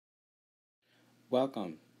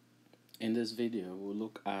Welcome. In this video, we'll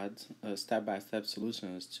look at step-by-step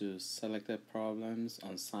solutions to selected problems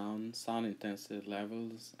on sound intensity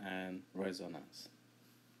levels, and resonance.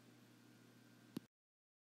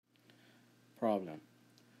 Problem.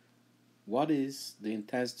 What is the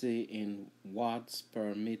intensity in watts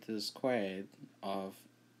per meter squared of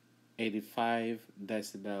 85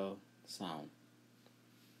 decibel sound?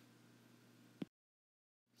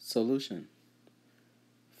 Solution.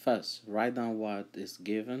 First, write down what is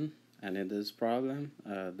given, and in this problem,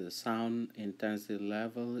 the sound intensity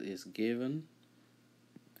level is given,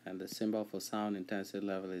 and the symbol for sound intensity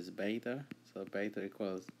level is beta. So beta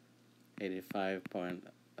equals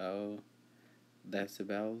 85.0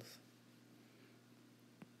 decibels.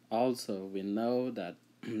 Also, we know that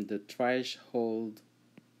the threshold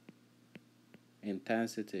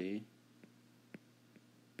intensity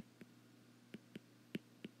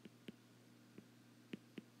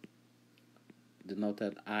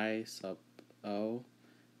denoted I sub O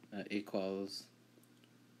equals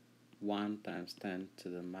 1 times 10 to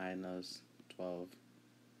the minus 12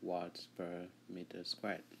 watts per meter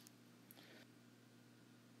squared.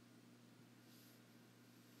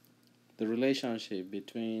 The relationship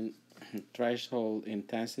between threshold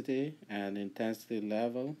intensity and intensity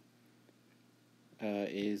level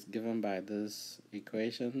is given by this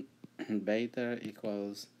equation. Beta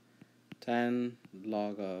equals 10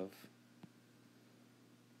 log of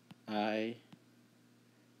I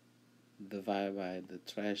divided by the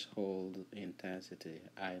threshold intensity,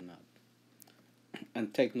 I naught.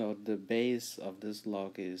 And take note, the base of this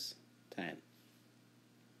log is 10.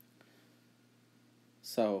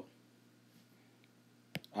 So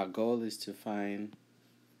our goal is to find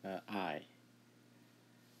I.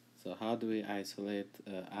 So how do we isolate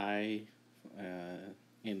I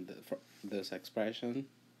in this expression?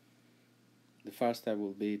 The first step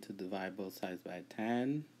will be to divide both sides by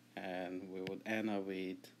 10, and we would end up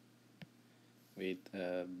with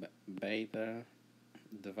beta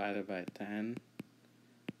divided by 10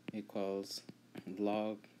 equals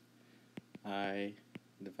log I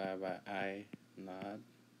divided by I naught.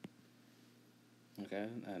 Okay,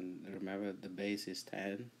 and remember the base is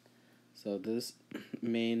 10. So this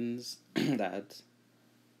means that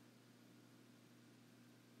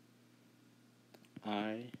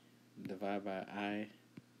I divided by I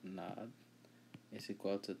naught is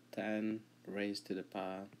equal to 10 raised to the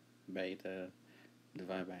power beta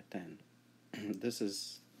divided by 10. This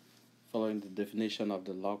is following the definition of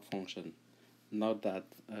the log function. Note that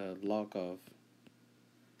log of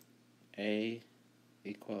A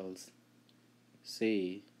equals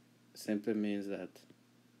C simply means that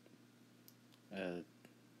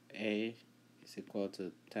A is equal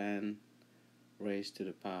to 10 raised to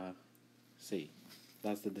the power C.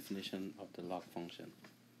 That's the definition of the log function.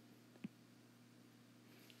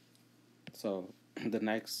 So the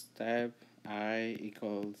next step, I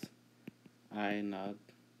equals I naught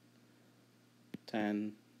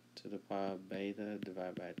 10 to the power beta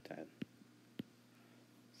divided by 10.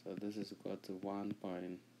 So this is equal to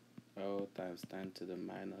 1.0 times 10 to the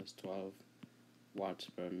minus 12 watts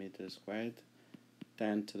per meter squared,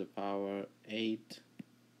 10 to the power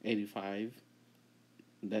 85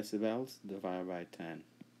 decibels divided by 10.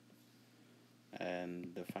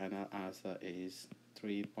 And the final answer is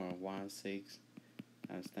 3.16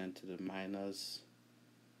 times 10 to the minus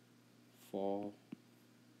 4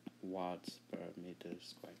 watts per meter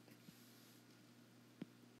squared.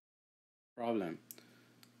 Problem.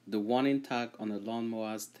 The warning tag on a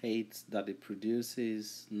lawnmower states that it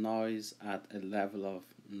produces noise at a level of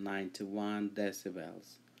 91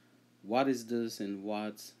 decibels. What is this in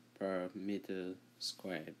watts per meter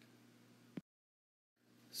squared?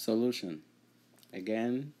 Solution.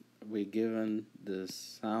 Again, we're given the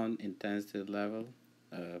sound intensity level,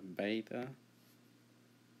 beta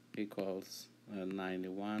equals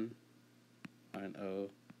 91.0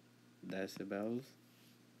 decibels,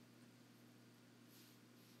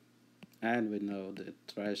 and we know the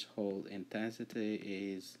threshold intensity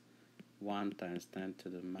is 1 times 10 to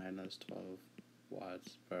the minus 12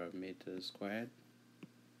 watts per meter squared,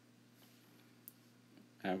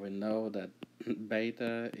 and we know that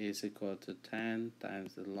beta is equal to 10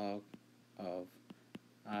 times the log of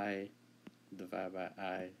I divided by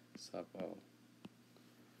I sub O.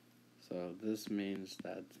 So this means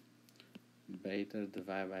that beta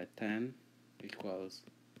divided by 10 equals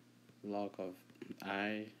log of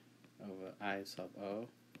I over I sub O,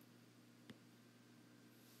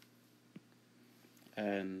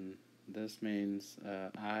 and this means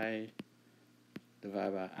I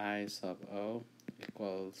divided by I sub O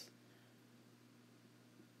equals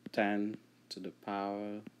 10 to the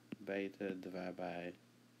power beta divided by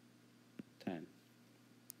 10,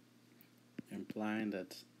 implying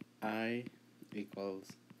that I equals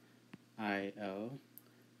IL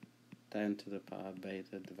 10 to the power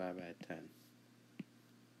beta divided by 10.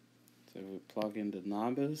 So we plug in the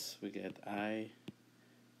numbers, we get I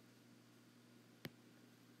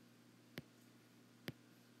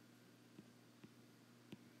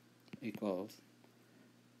equals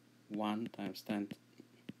 1 times 10 to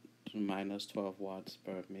the minus 12 watts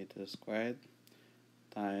per meter squared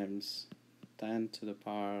times 10 to the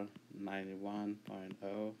power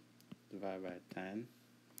 91.0 divided by 10,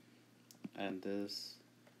 and this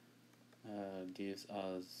gives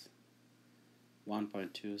us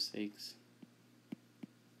 1.26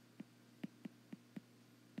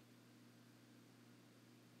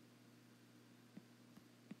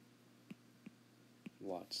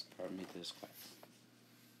 watts per meter squared.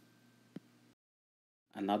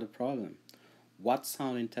 Another problem: what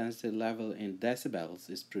sound intensity level in decibels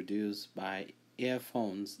is produced by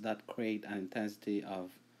earphones that create an intensity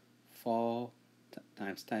of 4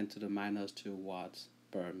 times 10 to the minus 2 watts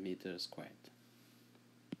per meter squared?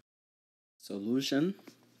 Solution: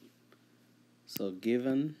 so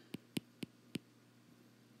given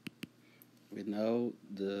we know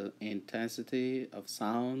the intensity of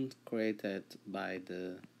sound created by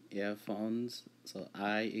the earphones, so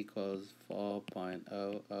I equals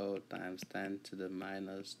 4.00 times 10 to the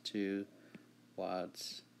minus 2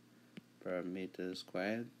 watts per meter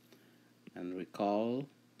squared. And recall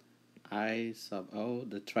I sub O,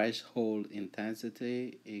 the threshold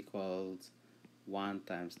intensity, equals 1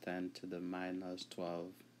 times 10 to the minus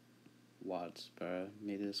 12 watts per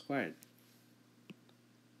meter squared.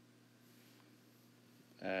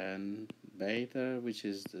 And beta, which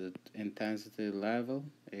is the intensity level,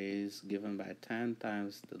 is given by 10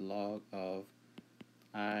 times the log of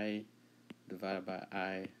I divided by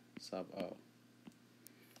I sub O.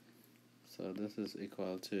 So this is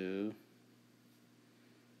equal to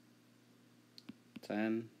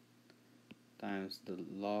 10 times the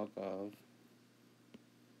log of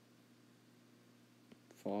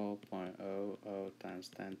 4.00 times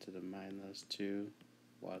 10 to the minus 2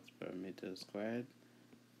 watts per meter squared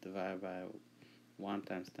divided by 1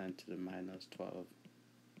 times 10 to the minus 12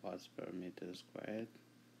 watts per meter squared.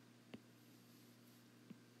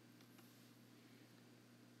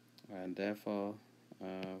 And therefore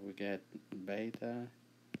we get beta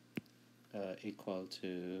equal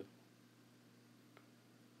to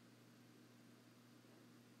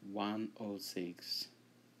 106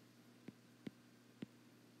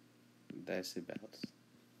 decibels.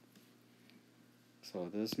 So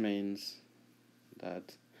this means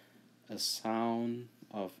that a sound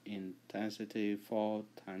of intensity 4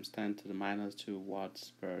 times 10 to the minus 2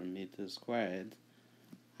 watts per meter squared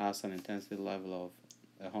has an intensity level of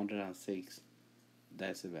 106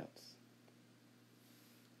 decibels.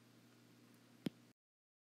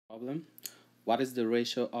 Problem: what is the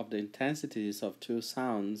ratio of the intensities of two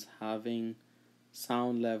sounds having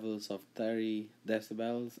sound levels of 30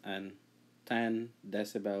 decibels and 10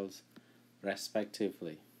 decibels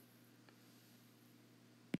respectively?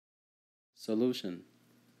 Solution: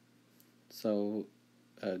 so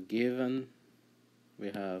given we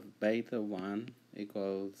have beta 1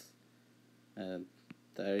 equals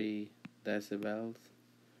 30 decibels,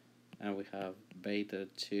 and we have beta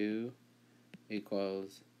 2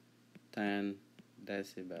 equals 10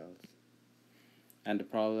 decibels, and the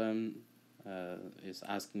problem is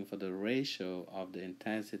asking for the ratio of the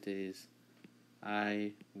intensities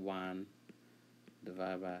I1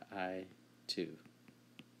 divided by I2.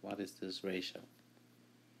 What is this ratio?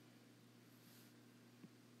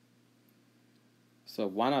 So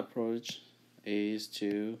one approach is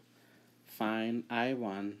to find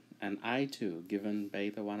I1 and I2 given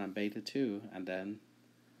beta 1 and beta 2, and then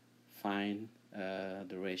find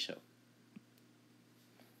the ratio.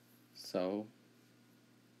 So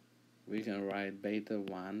we can write beta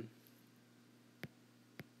 1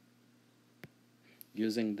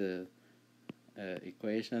 using the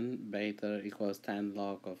equation beta equals 10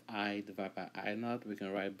 log of I divided by I naught. We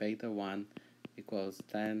can write beta 1 equals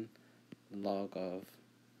 10 log of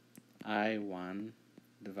I1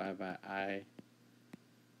 divided by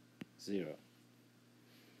I0.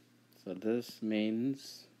 So this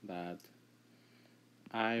means that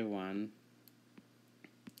I1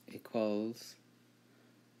 equals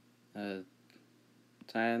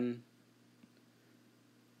 10,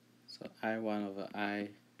 so I1 over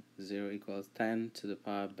I0 equals 10 to the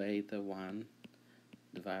power beta 1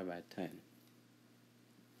 divided by 10,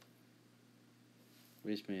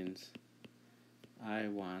 which means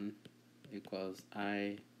I1 equals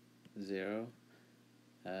I0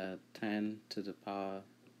 10 to the power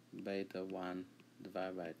beta 1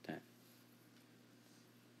 divided by 10.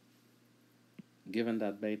 Given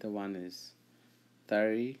that beta 1 is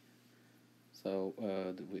 30, so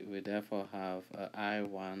we therefore have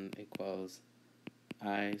I1 equals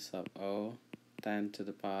I sub O 10 to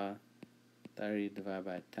the power 30 divided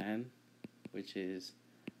by 10, which is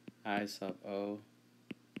I sub O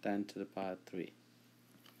 10 to the power 3.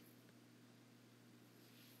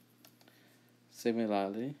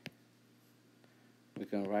 Similarly, we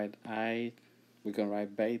can write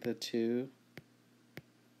beta 2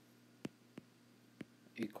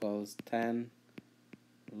 equals 10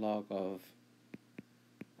 log of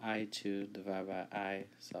I2 divided by I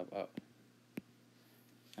sub O.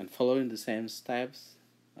 And following the same steps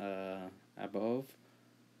above,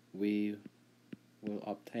 we will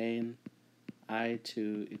obtain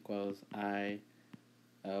I2 equals I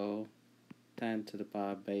O 10 to the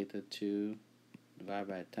power beta 2 divided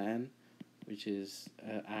by 10, which is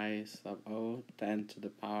I sub O 10 to the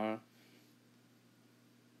power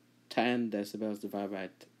 10 decibels divided by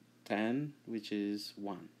 10, which is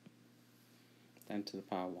 1. 10 to the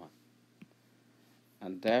power 1.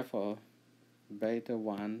 And therefore, beta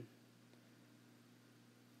 1,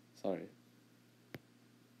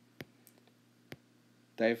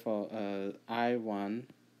 therefore I1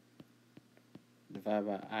 divided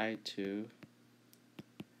by I2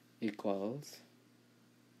 equals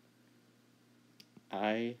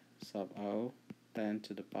I sub O 10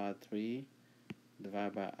 to the power 3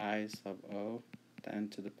 divided by I sub O 10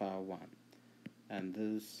 to the power 1. And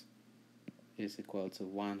this is equal to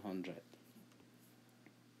 100.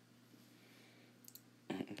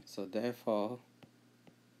 So therefore,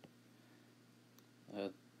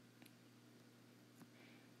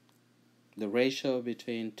 the ratio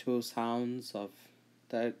between two sounds of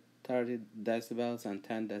 30 decibels and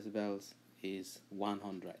 10 decibels is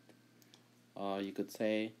 100. Or you could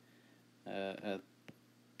say a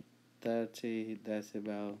 30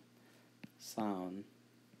 decibel sound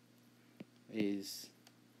is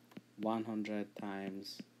 100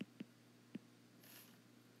 times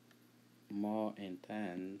more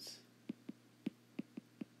intense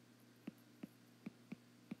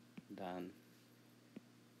than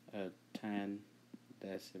a 10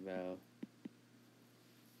 decibel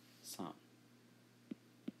sound.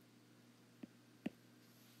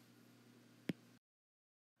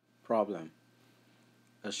 Problem.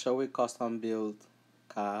 A showy custom-built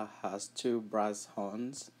car has two brass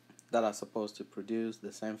horns that are supposed to produce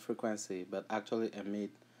the same frequency but actually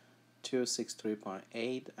emit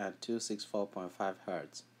 263.8 and 264.5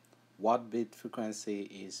 Hz. What bit frequency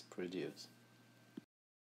is produced?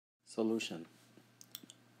 Solution.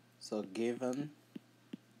 So given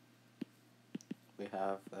we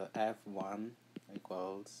have F1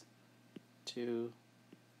 equals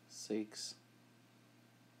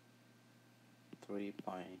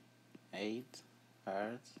 263.8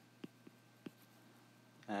 Hz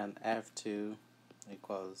and F2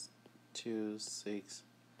 equals 264.5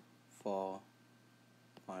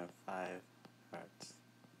 Hz.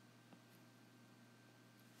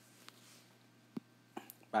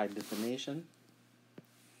 By definition,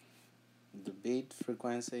 the bit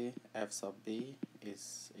frequency f sub b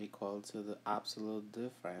is equal to the absolute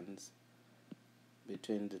difference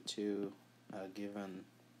between the two given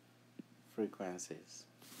frequencies.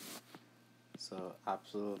 So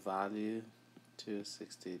absolute value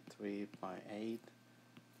 263.8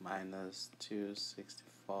 minus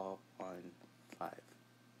 264.5,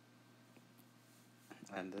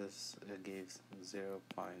 and this gives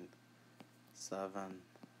 0.7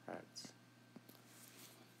 Hz.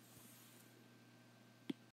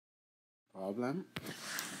 Problem.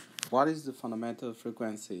 What is the fundamental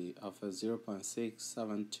frequency of a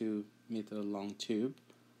 0.672 meter long tube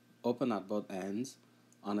open at both ends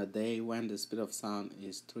on a day when the speed of sound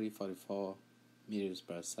is 344 meters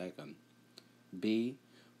per second? B.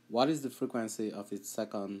 What is the frequency of its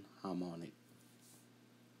second harmonic?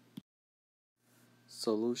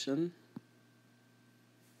 Solution.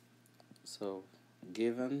 So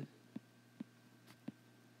given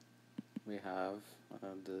we have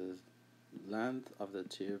the length of the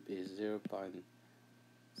tube is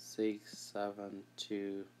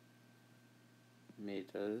 0.672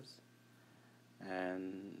 meters,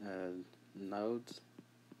 and note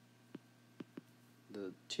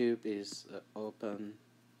the tube is open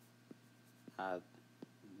at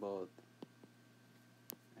both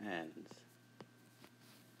ends.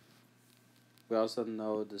 We also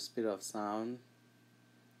know the speed of sound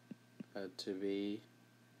to be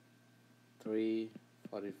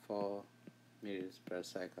 344 meters per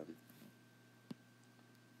second.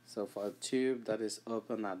 So for a tube that is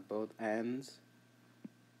open at both ends,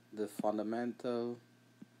 the fundamental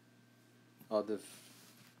or the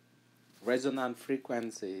resonant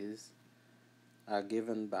frequencies are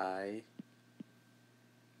given by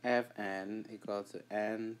Fn equal to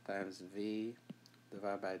N times V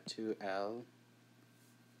divided by 2L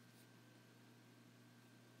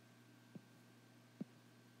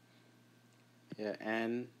here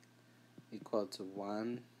N equal to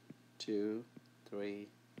 1, 2, 3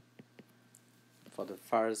 for the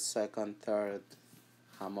first, second, third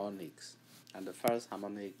harmonics, and the first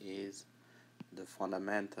harmonic is the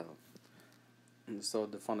fundamental. And so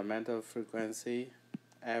the fundamental frequency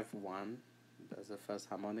F1, that's the first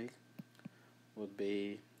harmonic, would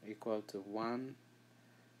be equal to 1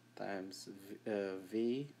 times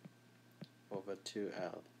V over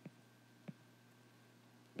 2L,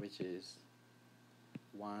 which is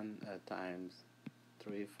 1 times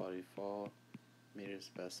 344 meters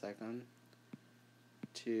per second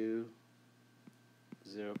to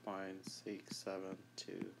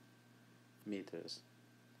 0.672 meters.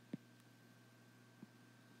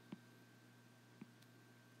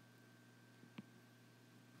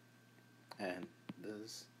 And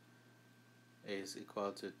this is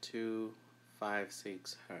equal to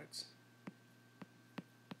 256 hertz.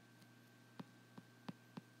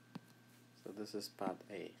 So this is part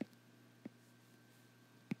A.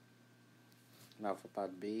 Now for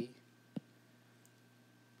part B,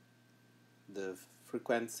 the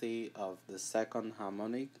frequency of the second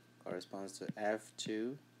harmonic corresponds to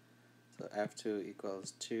F2. So F2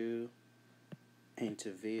 equals 2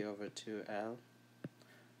 into V over 2L,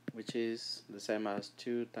 which is the same as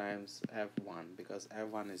 2 times F1, because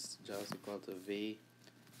F1 is just equal to V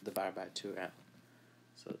divided by 2L.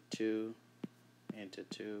 So 2 into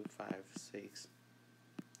 256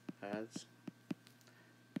 hertz,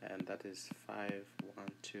 and that is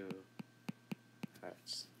 512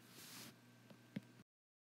 hertz.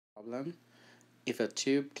 Problem: if a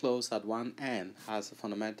tube closed at one end has a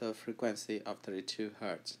fundamental frequency of 32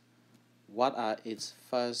 hertz, what are its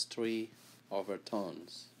first three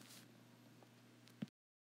overtones?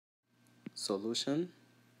 Solution: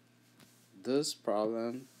 this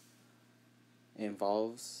problem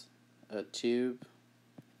involves a tube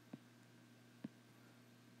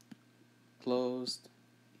closed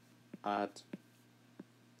at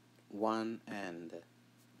one end.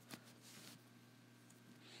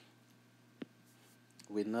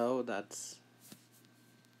 We know that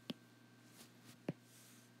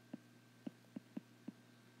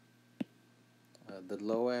the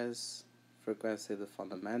lowest frequency, the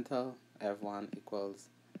fundamental, F1 equals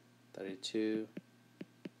 32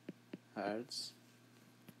 hertz.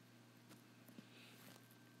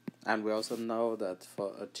 And we also know that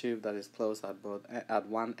for a tube that is closed at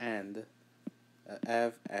one end,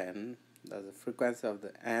 Fn, that's the frequency of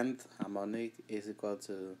the nth harmonic, is equal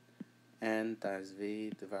to N times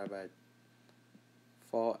V divided by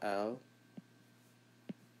 4L.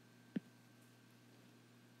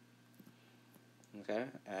 Okay,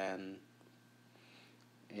 and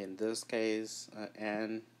in this case,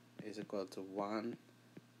 N is equal to 1,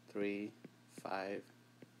 3, 5,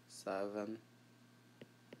 7,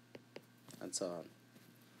 and so on.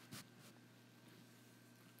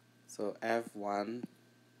 So F1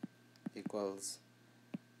 equals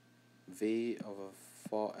V over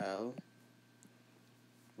 4L,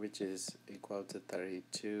 which is equal to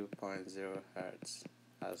 32.0 hertz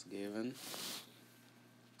as given.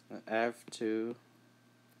 F2,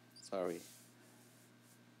 sorry,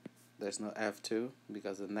 there's no F2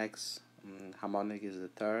 because the next harmonic is the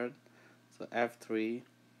third. So F3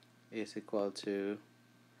 is equal to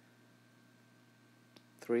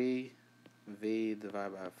 3V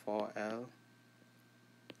divided by 4L,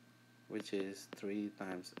 which is 3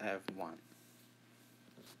 times F1.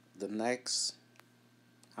 The next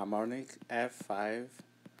harmonic, F5,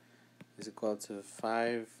 is equal to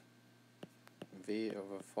 5V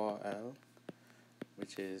over 4L,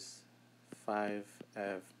 which is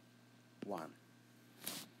 5F1.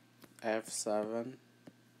 F7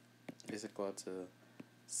 is equal to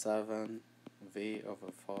 7V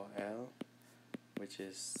over 4L, which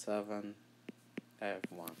is 7F1.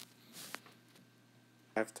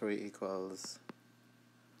 F3 equals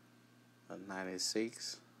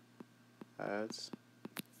 96 hertz.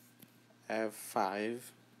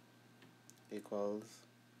 F5 equals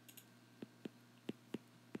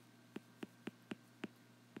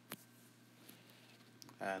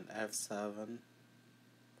and F7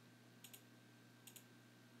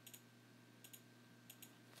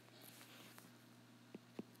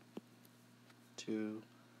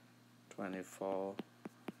 224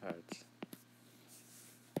 hertz.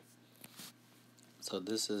 So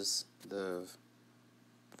this is the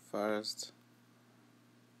first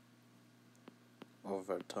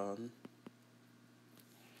overtone.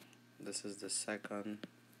 This is the second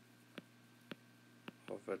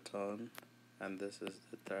overtone, and this is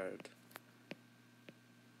the third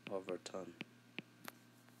overtone.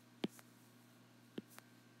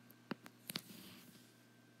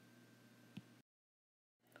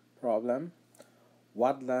 Problem: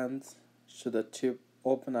 what length should a tube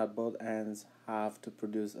open at both ends have to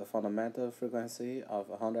produce a fundamental frequency of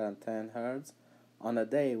 110 Hz on a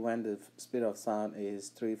day when the speed of sound is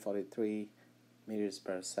 343 meters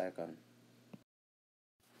per second?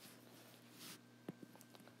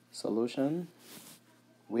 Solution: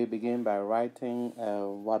 we begin by writing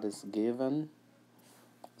what is given.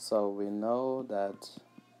 So we know that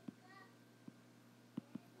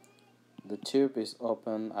the tube is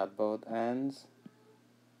open at both ends.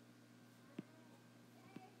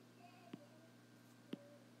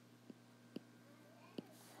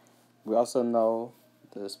 We also know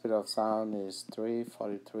the speed of sound is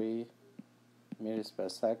 343 meters per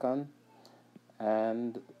second,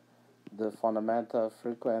 and the fundamental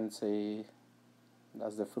frequency,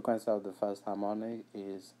 that's the frequency of the first harmonic,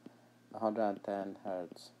 is 110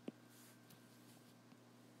 Hz.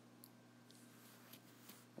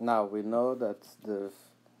 Now we know that the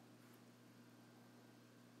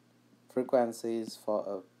frequencies for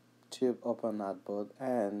a tube open at both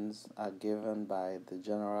ends are given by the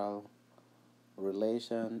general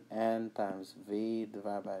relation n times v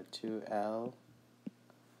divided by 2l,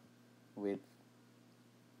 with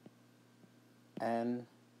n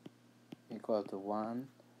equal to 1,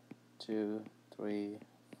 2, 3,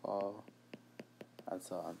 4, and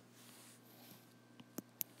so on.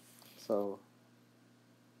 So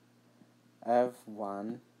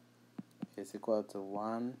F1 is equal to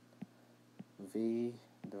 1 V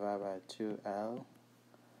divided by 2L,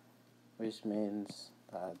 which means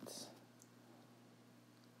that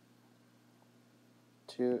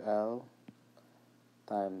 2L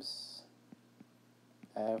times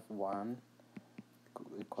F1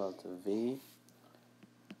 equal to V,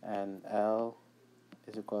 and L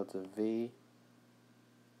is equal to V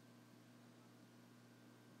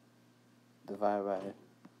divided by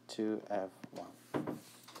 2F1.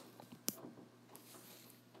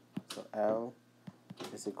 So L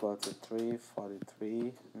is equal to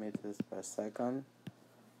 343 meters per second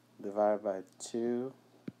divided by 2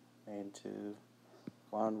 into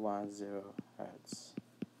 110 Hertz,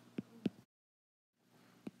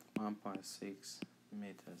 1.6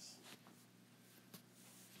 meters.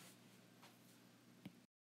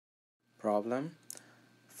 Problem: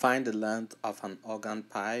 find the length of an organ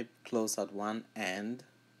pipe closed at one end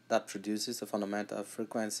that produces a fundamental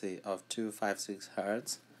frequency of 256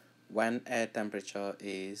 Hz when air temperature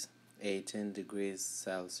is 18 degrees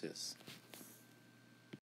Celsius.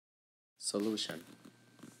 Solution: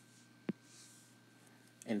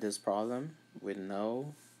 in this problem, we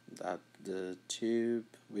know that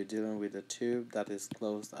we're dealing with a tube that is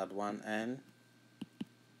closed at one end.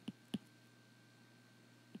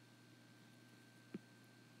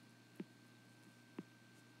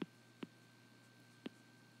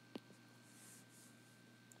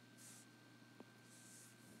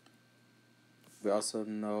 We also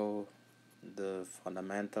know the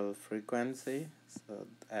fundamental frequency, so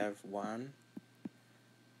F1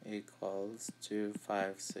 equals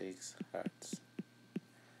 256 Hertz.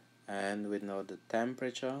 And we know the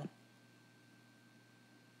temperature,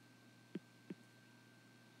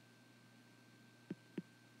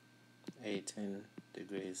 (18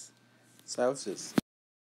 degrees Celsius).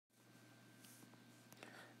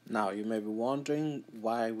 Now you may be wondering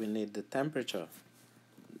why we need the temperature.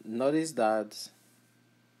 Notice that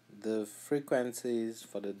the frequencies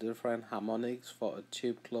for the different harmonics for a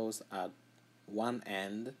tube closed at one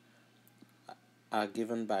end are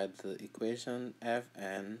given by the equation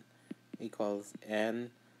Fn equals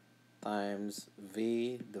n times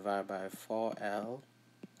V divided by 4L,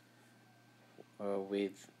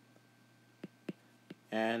 with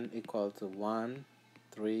n equal to 1,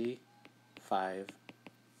 3, 5,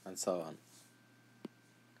 and so on.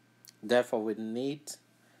 Therefore, we need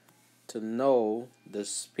to know the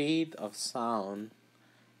speed of sound,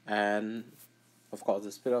 and of course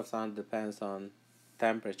the speed of sound depends on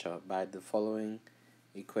temperature, by the following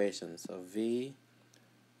equations. So V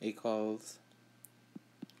equals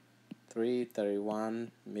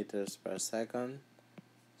 331 meters per second,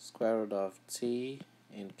 square root of T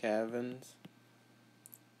in kelvins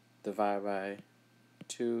divided by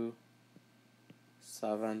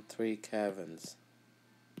 273 kelvins.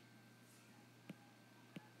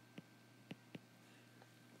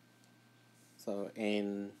 So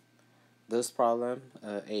in this problem,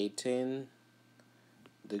 18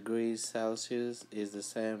 degrees Celsius is the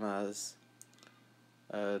same as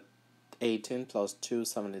 18 plus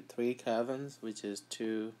 273 kelvins, which is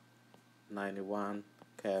 291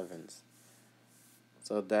 kelvins.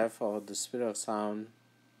 So therefore, the speed of sound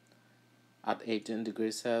at 18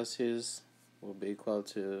 degrees Celsius will be equal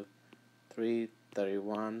to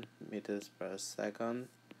 331 meters per second,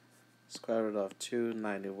 square root of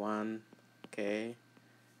 291 K,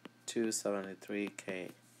 273 K,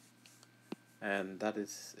 and that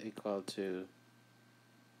is equal to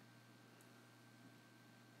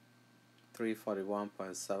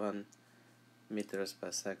 341.7 meters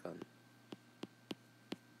per second.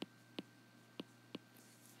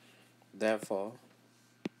 Therefore,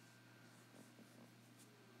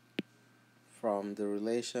 from the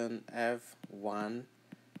relation F1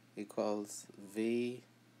 equals V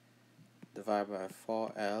divided by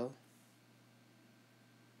 4L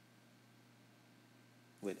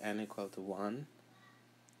with N equal to 1,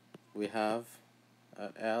 we have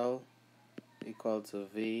L equal to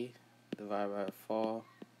V divided by 4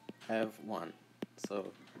 F1.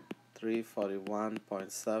 So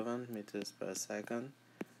 341.7 meters per second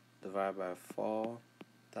divided by 4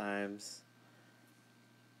 times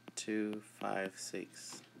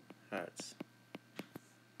 256 hertz,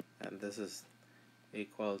 and this is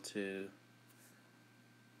equal to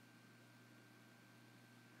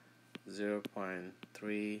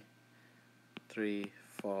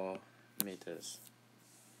 0.334 meters.